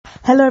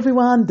Hello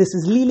everyone, this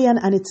is Lillian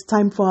and it's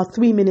time for our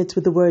 3 minutes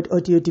with the word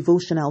audio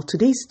devotional.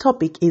 Today's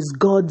topic is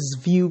God's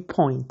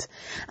viewpoint.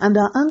 And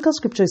our anchor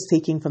scripture is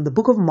taken from the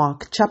book of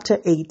Mark chapter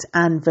 8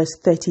 and verse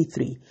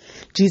 33.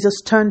 Jesus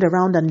turned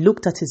around and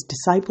looked at his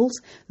disciples,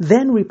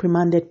 then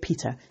reprimanded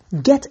Peter.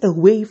 "Get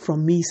away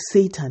from me,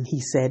 Satan," he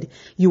said.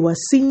 "You are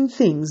seeing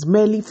things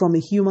merely from a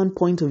human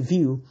point of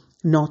view,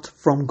 not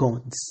from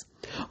God's."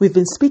 We've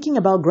been speaking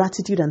about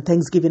gratitude and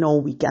thanksgiving all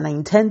week, and I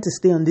intend to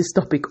stay on this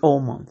topic all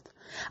month.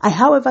 I,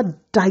 however,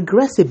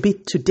 digress a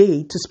bit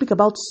today to speak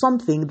about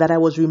something that I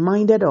was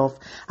reminded of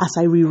as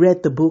I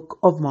reread the book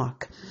of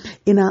Mark.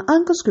 In our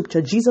anchor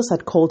scripture, Jesus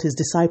had called his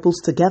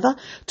disciples together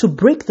to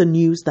break the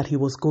news that he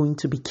was going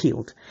to be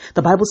killed.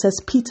 The Bible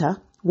says Peter,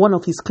 one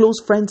of his close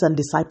friends and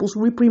disciples,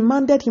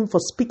 reprimanded him for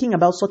speaking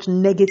about such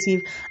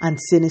negative and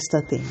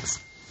sinister things.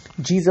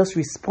 Jesus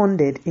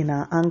responded in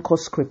our anchor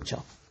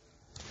scripture.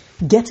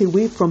 "Get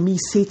away from me,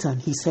 Satan,"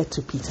 he said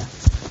to Peter.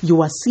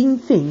 "You are seeing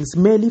things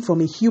merely from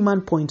a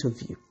human point of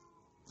view."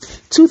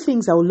 Two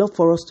things I would love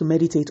for us to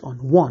meditate on.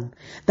 One,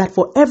 that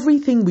for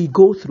everything we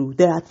go through,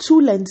 there are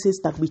two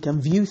lenses that we can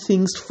view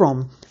things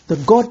from: the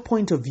God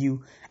point of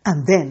view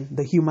and then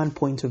the human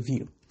point of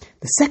view.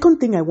 The second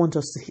thing I want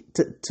us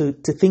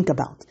to think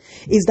about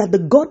is that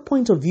the God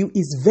point of view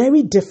is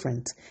very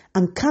different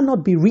and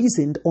cannot be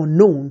reasoned or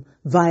known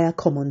via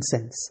common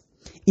sense.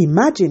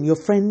 Imagine your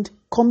friend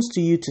comes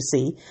to you to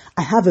say,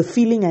 "I have a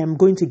feeling I am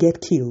going to get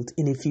killed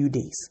in a few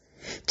days."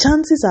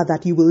 Chances are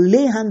that you will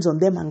lay hands on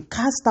them and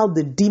cast out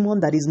the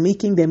demon that is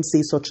making them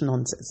say such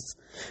nonsense.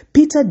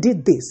 Peter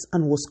did this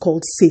and was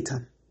called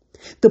Satan.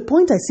 The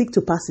point I seek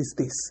to pass is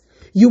this: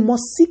 you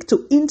must seek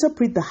to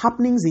interpret the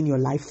happenings in your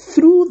life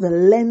through the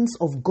lens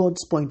of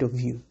God's point of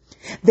view.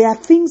 There are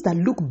things that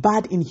look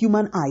bad in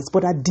human eyes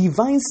but are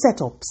divine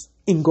setups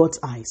in God's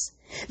eyes.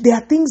 There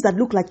are things that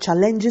look like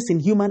challenges in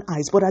human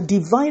eyes but are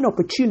divine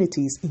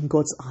opportunities in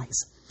God's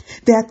eyes.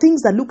 There are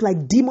things that look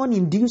like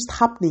demon-induced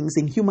happenings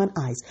in human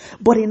eyes,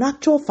 but in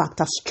actual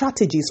fact are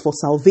strategies for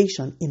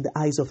salvation in the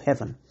eyes of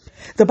heaven.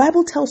 The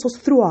Bible tells us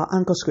through our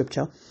anchor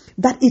scripture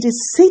that it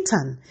is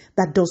Satan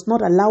that does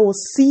not allow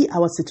us see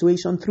our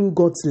situation through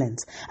God's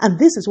lens. And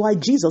this is why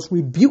Jesus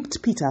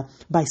rebuked Peter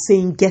by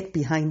saying, "Get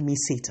behind me,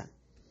 Satan."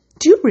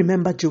 Do you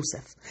remember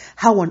Joseph?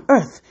 How on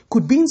earth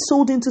could being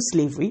sold into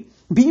slavery,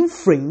 being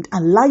framed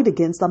and lied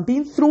against and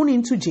being thrown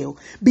into jail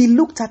be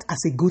looked at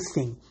as a good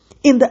thing?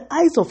 In the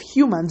eyes of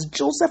humans,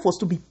 Joseph was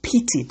to be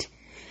pitied.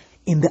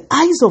 In the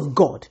eyes of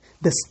God,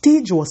 the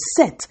stage was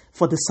set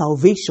for the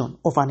salvation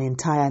of an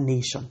entire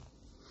nation.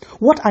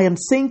 What I am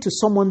saying to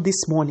someone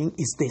this morning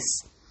is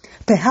this: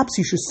 perhaps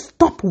you should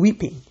stop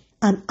weeping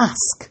and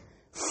ask,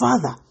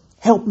 "Father,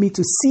 help me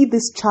to see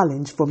this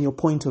challenge from your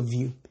point of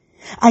view."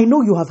 I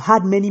know you have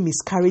had many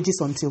miscarriages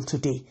until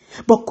today,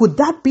 but could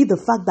it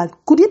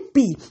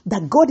be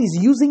that God is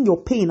using your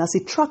pain as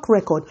a track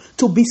record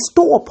to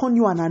bestow upon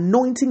you an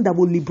anointing that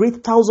will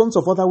liberate thousands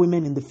of other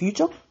women in the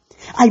future?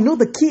 I know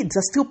the kids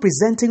are still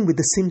presenting with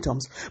the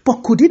symptoms,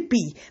 but could it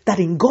be that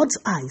in God's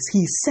eyes, He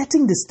is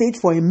setting the stage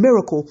for a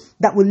miracle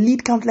that will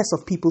lead countless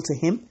of people to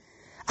Him?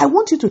 I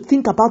want you to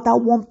think about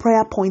that one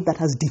prayer point that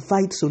has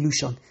defied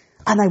solution,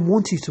 and I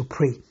want you to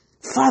pray,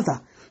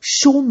 "Father,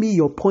 show me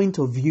your point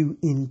of view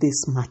in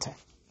this matter."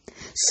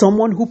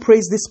 Someone who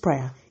prays this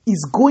prayer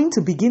is going to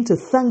begin to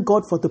thank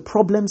God for the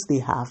problems they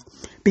have,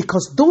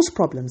 because those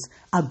problems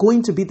are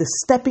going to be the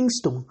stepping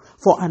stone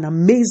for an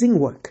amazing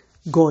work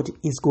God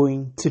is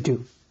going to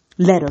do.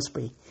 Let us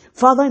pray.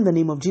 Father, in the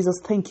name of Jesus,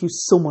 thank you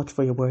so much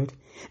for your word.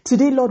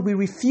 Today, Lord, we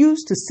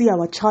refuse to see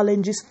our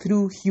challenges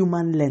through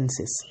human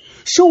lenses.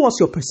 Show us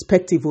your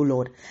perspective, O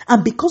Lord.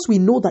 And because we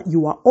know that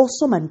you are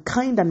awesome and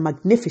kind and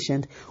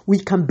magnificent, we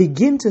can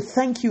begin to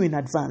thank you in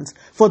advance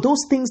for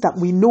those things that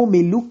we know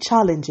may look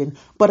challenging,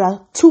 but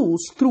are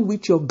tools through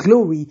which your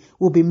glory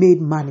will be made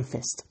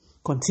manifest.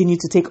 Continue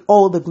to take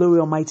all the glory,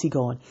 Almighty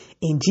God.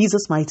 In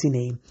Jesus' mighty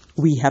name,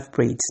 we have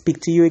prayed. Speak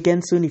to you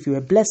again soon. If you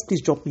are blessed,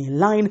 please drop me a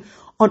line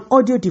on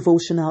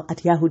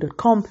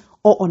audiodevotional@yahoo.com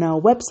or on our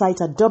website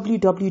at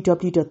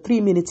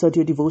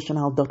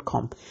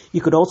www.3minutesaudiodevotional.com. You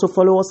could also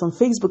follow us on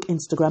Facebook,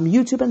 Instagram,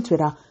 YouTube, and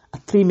Twitter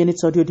at 3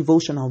 Minutes Audio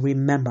Devotional.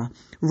 Remember,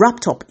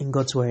 wrapped up in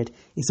God's Word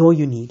is all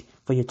you need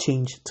for your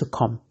change to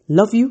come.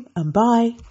 Love you and bye.